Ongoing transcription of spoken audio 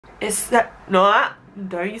It's that. No,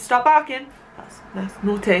 don't you stop barking. That's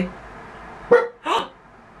naughty.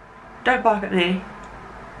 Don't bark at me.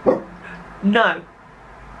 No.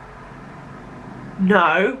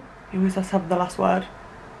 No. You always have to have the last word.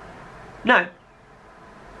 No.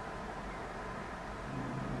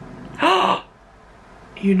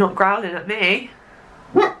 You're not growling at me.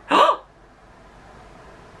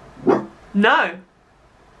 No.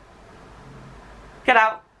 Get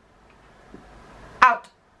out. Out.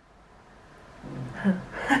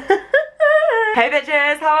 Hey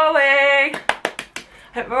bitches, how are we?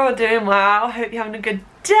 Hope we're all doing well. Hope you're having a good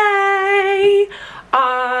day.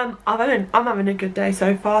 I'm having a good day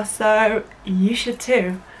so far, so you should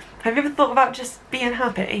too. Have you ever thought about just being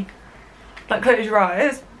happy? Like, close your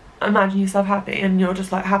eyes, imagine yourself happy, and you're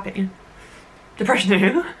just like happy.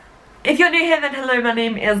 Depression. If you're new here, then hello, my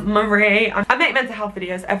name is Marie. I make mental health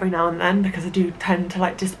videos every now and then because I do tend to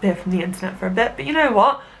like disappear from the internet for a bit, but you know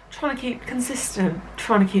what? I'm trying to keep consistent.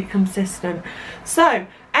 So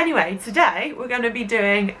anyway, today we're going to be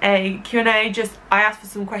doing a Q&A. I asked for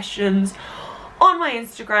some questions on my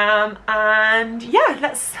Instagram, and yeah,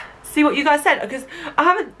 let's see what you guys said, because I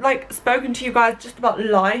haven't like spoken to you guys just about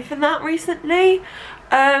life and that recently,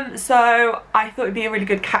 so I thought it'd be a really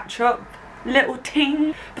good catch-up little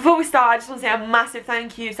ting. Before we start, I just want to say a massive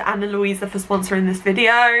thank you to Ana Luisa for sponsoring this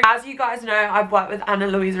video. As you guys know, I've worked with Ana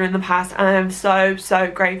Luisa in the past, and I'm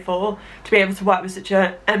so grateful to be able to work with such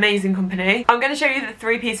an amazing company. I'm going to show you the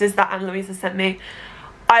 3 pieces that Ana Luisa sent me.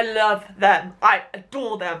 I love them. I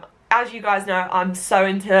adore them. As you guys know, I'm so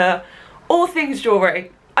into all things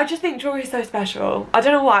jewellery. I just think jewellery is so special. I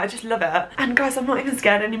don't know why, I just love it. And guys, I'm not even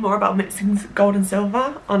scared anymore about mixing gold and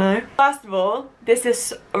silver. I know. First of all, this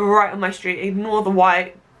is right on my street. Ignore the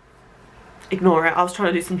white. Ignore it. I was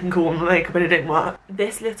trying to do something cool on my makeup, but it didn't work.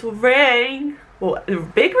 This little ring, well, a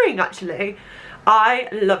big ring actually. I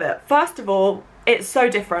love it. First of all, it's so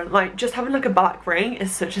different. Like, just having like a black ring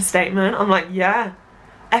is such a statement. I'm like, yeah,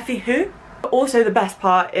 Effie who? Also, the best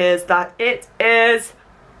part is that it is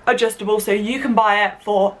adjustable, so you can buy it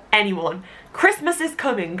for anyone. Christmas is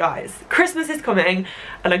coming, guys. Christmas is coming,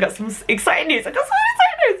 and I got some exciting news. All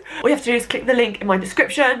you have to do is click the link in my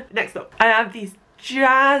description. Next up, I have these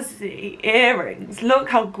jazzy earrings. Look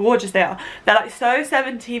how gorgeous they are. They're like so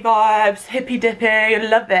 70s vibes, hippy dippy. I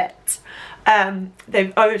love it.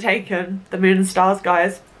 They've overtaken the moon and stars,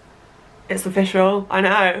 guys. It's official. I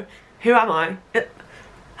know. Who am I?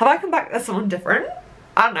 Have I come back as someone different?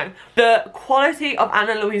 I don't know. The quality of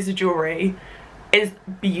Ana Luisa jewellery is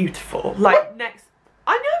beautiful. Like, next,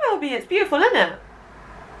 I know LB, it's beautiful, isn't it?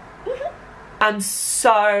 I'm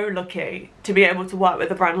so lucky to be able to work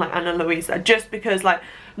with a brand like Ana Luisa, just because, like,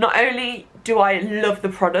 not only do I love the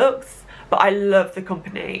products, but I love the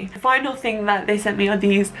company. The final thing that they sent me are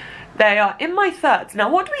these. They are in my 3rds.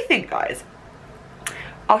 Now, what do we think, guys?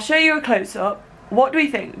 I'll show you a close-up. What do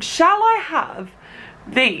we think? Shall I have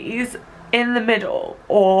these in the middle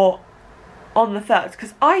or on the 3rds?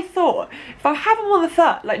 Because I thought if I have them on the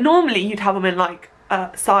 3rd, like normally you'd have them in like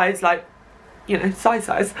size, like, you know,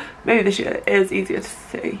 size. Maybe this year it is easier to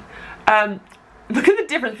see. Look at the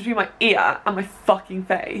difference between my ear and my fucking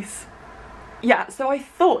face. Yeah, so I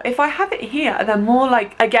thought if I have it here, they're more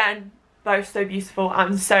like, again, both so beautiful.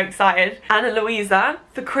 I'm so excited. Ana Luisa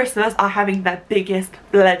for Christmas are having their biggest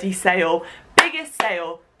bloody sale. Biggest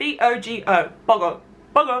sale. B-O-G-O. Bogo.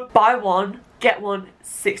 Bogo. Buy one, get one,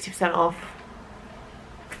 60% off.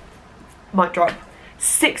 Mic drop.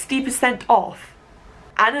 60% off.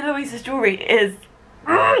 Ana Luisa's jewellery is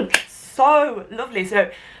so lovely.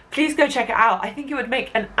 So please go check it out. I think it would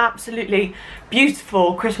make an absolutely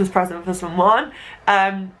beautiful Christmas present for someone.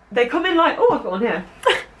 They come in like, oh, I've got one here.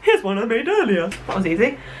 Here's one I made earlier. That was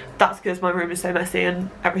easy. That's because my room is so messy and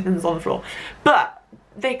everything's on the floor. But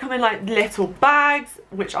they come in like little bags,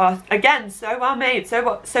 which are, again, so well made,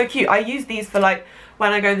 so cute. I use these for like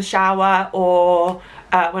when I go in the shower or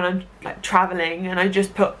when I'm like traveling, and I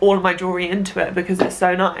just put all of my jewellery into it because it's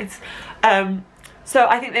so nice. So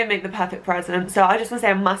I think they make the perfect present. So I just want to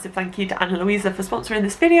say a massive thank you to Ana Luisa for sponsoring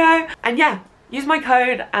this video. And yeah, use my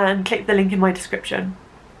code and click the link in my description.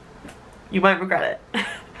 You won't regret it.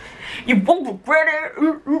 You won't regret it.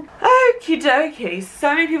 Okie dokie.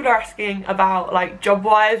 So many people are asking about, like, job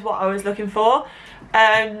wise what I was looking for,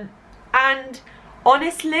 and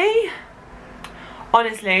honestly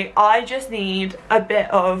I just need a bit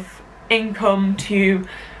of income to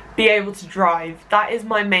be able to drive. That is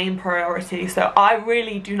my main priority. So I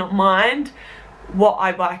really do not mind what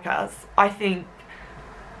I work as. I think,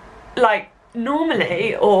 like,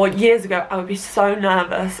 normally or years ago I would be so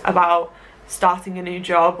nervous about starting a new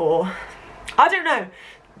job, or I don't know,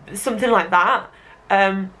 something like that.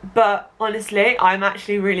 But honestly, I'm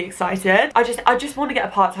actually really excited. I just want to get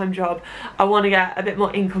a part-time job. I want to get a bit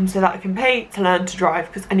more income so that I can pay to learn to drive,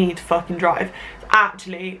 because I need to fucking drive. It's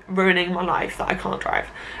actually ruining my life that I can't drive.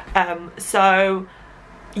 So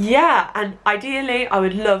yeah, and ideally I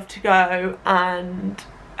would love to go and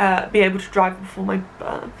be able to drive before my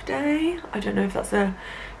birthday. I don't know if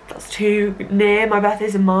that's too near. My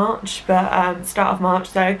birthday's in March, but start of March,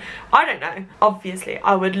 so I don't know. Obviously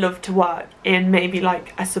I would love to work in maybe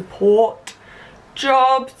like a support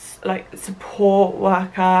job, like support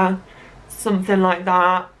worker, something like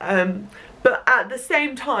that, but at the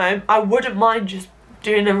same time I wouldn't mind just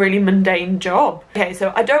doing a really mundane job. Okay,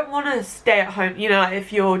 so I don't want to stay at home, you know, like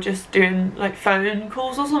if you're just doing like phone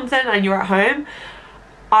calls or something and you're at home.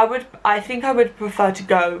 I think I would prefer to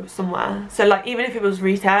go somewhere. So like even if it was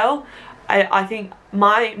retail, I think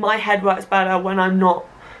my head works better when I'm not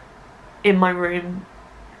in my room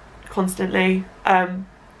constantly.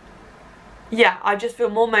 Yeah, I just feel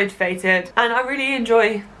more motivated and I really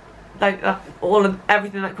enjoy like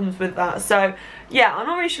everything that comes with that. So yeah, I'm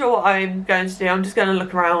not really sure what I'm going to do. I'm just going to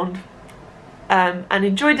look around and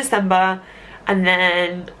enjoy December and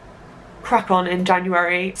then crack on in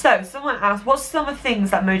January. So someone asked, what's some of the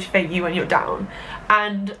things that motivate you when you're down?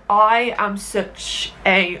 And I am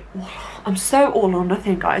I'm so all or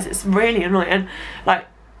nothing, guys. It's really annoying. Like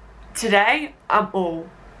today I'm all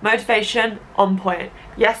motivation on point.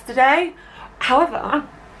 Yesterday, however,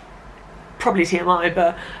 probably TMI,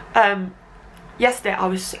 but yesterday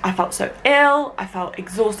I felt so ill, I felt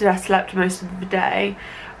exhausted, I slept most of the day,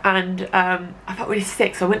 and I felt really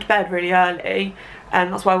sick, so I went to bed really early,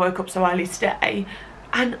 and that's why I woke up so early today.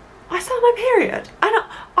 And I started my period, and I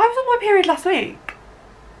was on my period last week.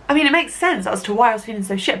 I mean, it makes sense as to why I was feeling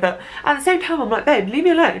so shit, but at the same time I'm like, babe, leave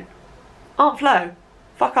me alone. Aunt Flo,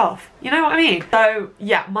 fuck off. You know what I mean? So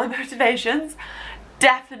yeah, my motivations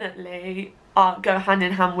definitely go hand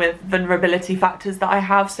in hand with vulnerability factors that I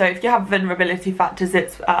have. So if you have vulnerability factors,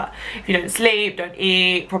 it's if you don't sleep, don't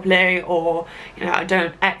eat properly, or you know,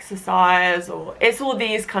 don't exercise, or it's all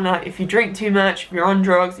these kind of like, if you drink too much, if you're on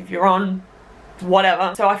drugs, if you're on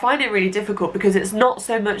whatever. So I find it really difficult because it's not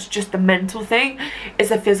so much just the mental thing,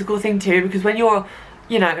 it's a physical thing too, because when you're,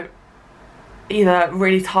 you know, either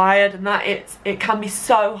really tired and that, it can be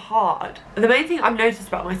so hard. The main thing I've noticed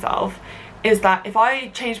about myself is that if I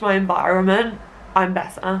change my environment, I'm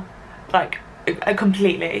better, like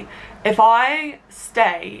completely. If I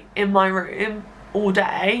stay in my room all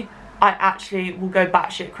day, I actually will go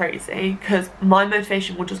batshit crazy because my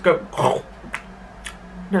motivation will just go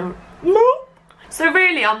no. So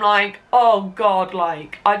really I'm like, oh god,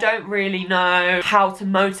 like I don't really know how to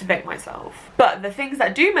motivate myself. But the things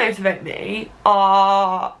that do motivate me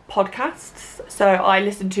are podcasts. So I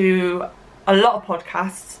listen to a lot of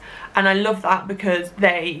podcasts, and I love that because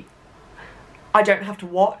I don't have to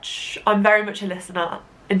watch. I'm very much a listener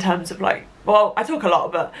in terms of like, well, I talk a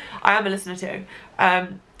lot, but I am a listener too.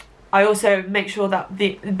 I also make sure that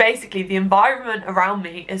basically the environment around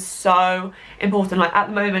me is so important. Like at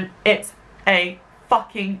the moment, it's a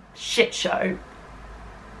fucking shit show.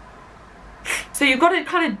 So you've got to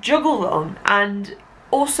kind of juggle them and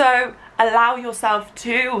also allow yourself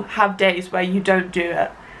to have days where you don't do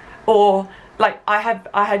it. Or like I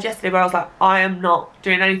had yesterday where I was like, I am not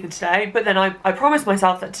doing anything today, but then I promised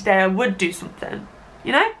myself that today I would do something,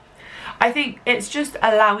 you know? I think it's just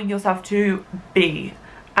allowing yourself to be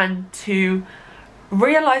and to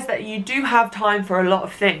realise that you do have time for a lot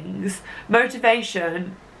of things.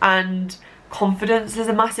 Motivation and confidence is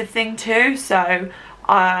a massive thing too. So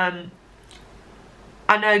I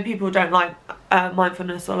know people don't like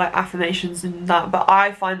mindfulness or like affirmations and that, but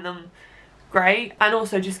I find them great. And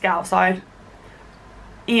also just get outside,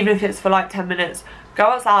 even if it's for like 10 minutes. Go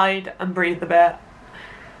outside and breathe a bit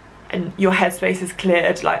and your headspace is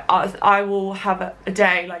cleared. Like I will have a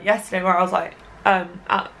day like yesterday where I was like,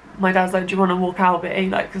 my dad's like, do you want to walk Albie?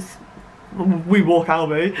 Like, because we walk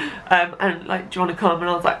Albie, and like, do you want to come? And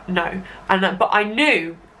I was like, no. And but I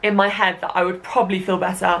knew in my head that I would probably feel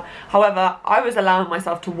better. However, I was allowing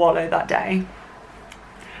myself to wallow that day.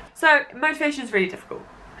 So motivation is really difficult,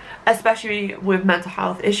 especially with mental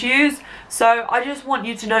health issues. So I just want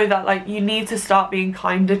you to know that like you need to start being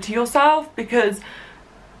kinder to yourself, because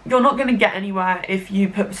you're not going to get anywhere if you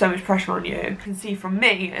put so much pressure on you. You can see from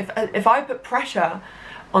me, if I put pressure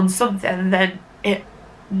on something, then it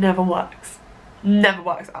never works. Never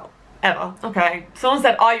works out. Ever. Okay. Someone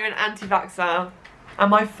said, are you an anti-vaxxer?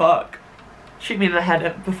 Am I fuck? Shoot me in the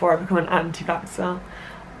head before I become an anti-vaxxer.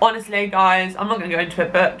 Honestly, guys, I'm not going to go into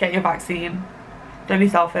it, but get your vaccine. Don't be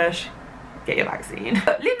selfish. Get your vaccine.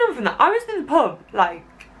 But leave none from that. I was in the pub, like,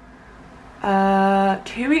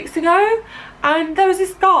 2 weeks ago, and there was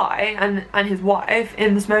this guy and his wife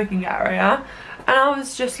in the smoking area, and I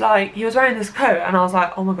was just like, he was wearing this coat, and I was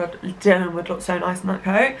like, oh my god, Dylan would look so nice in that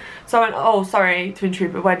coat. So I went, oh, sorry to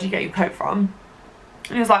intrude, but where did you get your coat from?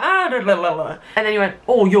 And he was like, ah, blah, blah, blah, blah. And then he went,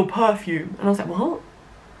 oh, your perfume. And I was like, what?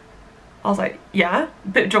 I was like, yeah. A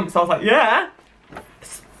bit drunk, so I was like, yeah.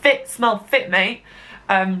 Smell fit, mate.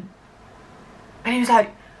 And he was like,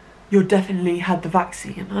 you definitely had the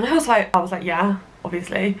vaccine. And I was like, yeah,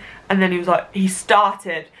 obviously. And then he was like, he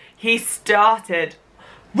started. And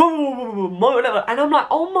I'm like,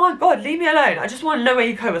 oh my god, leave me alone. I just want to know where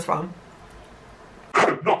your coat was from.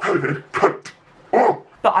 Not COVID, coat. Oh.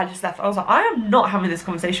 But I just left. I was like, I am not having this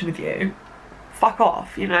conversation with you. Fuck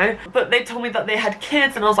off, you know. But they told me that they had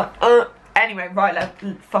kids, and I was like, anyway, right,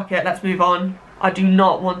 fuck it, let's move on. I do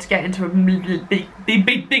not want to get into a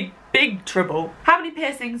big trouble. How many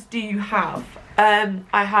piercings do you have?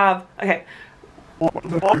 I have, okay.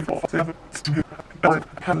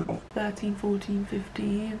 13, 14,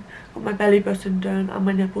 15. Got my belly button done and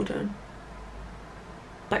my nipple done.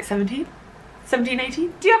 Like 17? 17,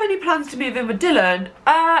 18? Do you have any plans to move in with Dylan?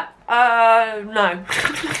 No.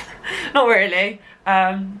 Not really.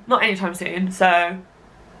 Not anytime soon, so...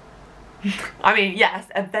 I mean, yes,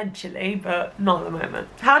 eventually, but not at the moment.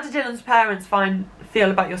 How do Dylan's parents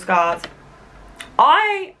feel about your scars?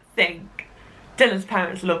 I think Dylan's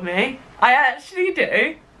parents love me. I actually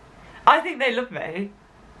do. I think they love me.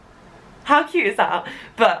 How cute is that?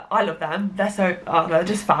 But I love them. They're so, they're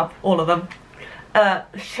just fab, all of them.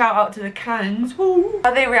 Shout out to the Kangs. Woo.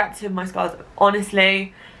 How they react to my scars?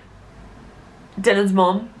 Honestly, Dylan's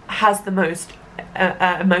mum has the most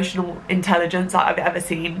emotional intelligence that I've ever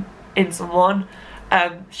seen in someone.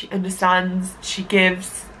 She understands, she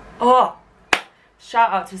gives. Oh,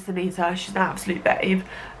 shout out to Sunita, she's an absolute babe.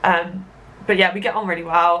 But yeah, we get on really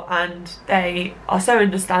well, and they are so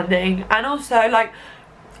understanding. And also, like,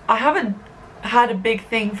 I haven't had a big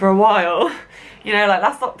thing for a while, you know, like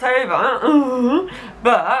last October,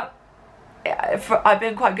 but I've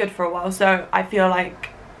been quite good for a while, so I feel like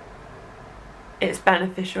it's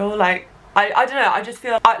beneficial. Like, I don't know, I just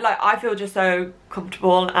feel I feel just so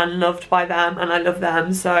comfortable and loved by them, and I love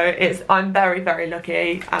them, so I'm very, very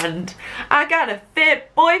lucky, and I got a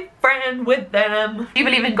fit boyfriend with them. Do you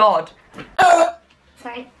believe in God?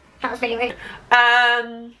 Sorry, that was really weird.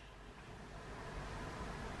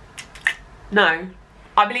 No.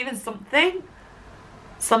 I believe in something,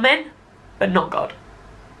 but not God.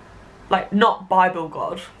 Like, not Bible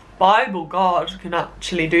God. Bible God can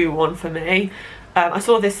actually do one for me. I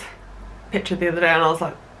saw this picture the other day and I was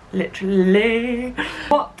like, literally.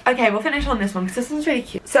 What? Okay, we'll finish on this one because this one's really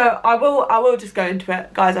cute. So I will just go into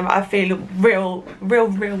it, guys. I feel real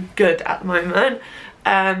good at the moment.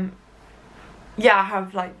 Yeah, I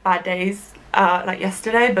have like bad days like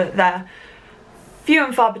yesterday, but they're few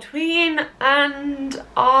and far between, and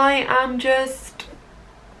I am just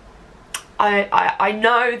I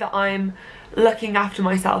know that I'm looking after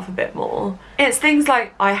myself a bit more. It's things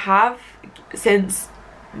like I have, since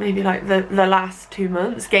maybe like the last 2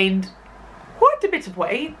 months, gained quite a bit of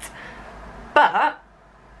weight, but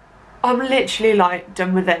I'm literally like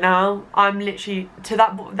done with it now. I'm literally, to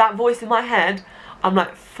that voice in my head, I'm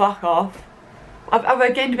like, fuck off.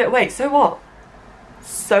 I've gained a bit of weight, so what?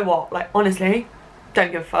 So what? Like, honestly,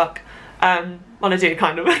 don't give a fuck. Well, I do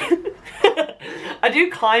kind of. I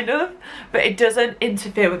do kind of, but it doesn't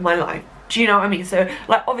interfere with my life. Do you know what I mean? So,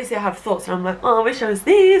 like, obviously I have thoughts and I'm like, oh, I wish I was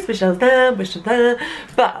this, wish I was that, wish I was that,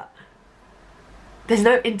 but there's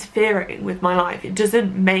no interfering with my life. It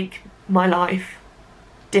doesn't make my life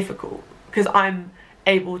difficult because I'm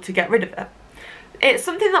able to get rid of it. It's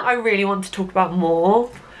something that I really want to talk about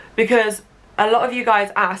more, because a lot of you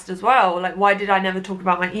guys asked as well, like, why did I never talk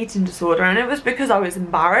about my eating disorder? And it was because I was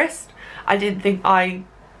embarrassed. I didn't think I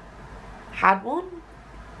had one,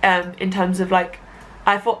 in terms of, like,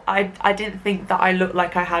 I didn't think that I looked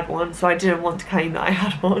like I had one, so I didn't want to claim that I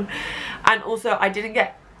had one. And also I didn't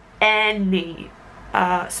get any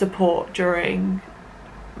support to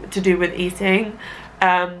do with eating.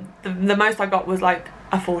 The most I got was like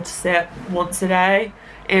a 4 to sit once a day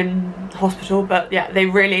in hospital, but yeah,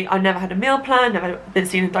 I never had a meal plan, never been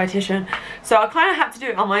seen a dietitian, so I kind of had to do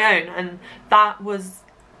it on my own, and that was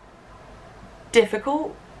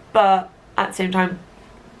difficult, but at the same time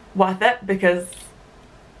worth it, because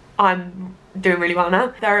I'm doing really well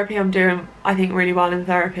now. Therapy, I'm doing, I think, really well in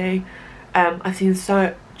therapy. I've seen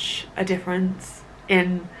such a difference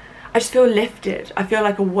in, I just feel lifted. I feel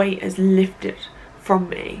like a weight is lifted from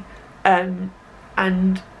me, and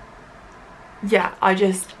yeah,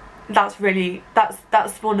 that's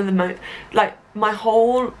one of the most, like, my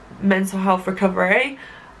whole mental health recovery,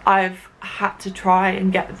 I've had to try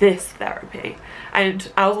and get this therapy,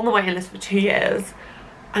 and I was on the waiting list for 2 years.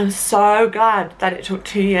 I'm so glad that it took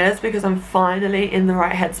 2 years because I'm finally in the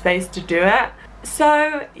right headspace to do it.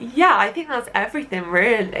 So yeah, I think that's everything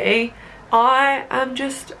really. I am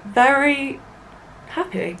just very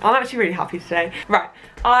happy. I'm actually really happy today. Right,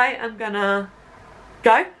 I am gonna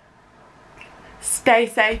go. Stay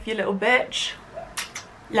safe, you little bitch.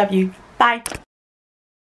 Love you. Bye.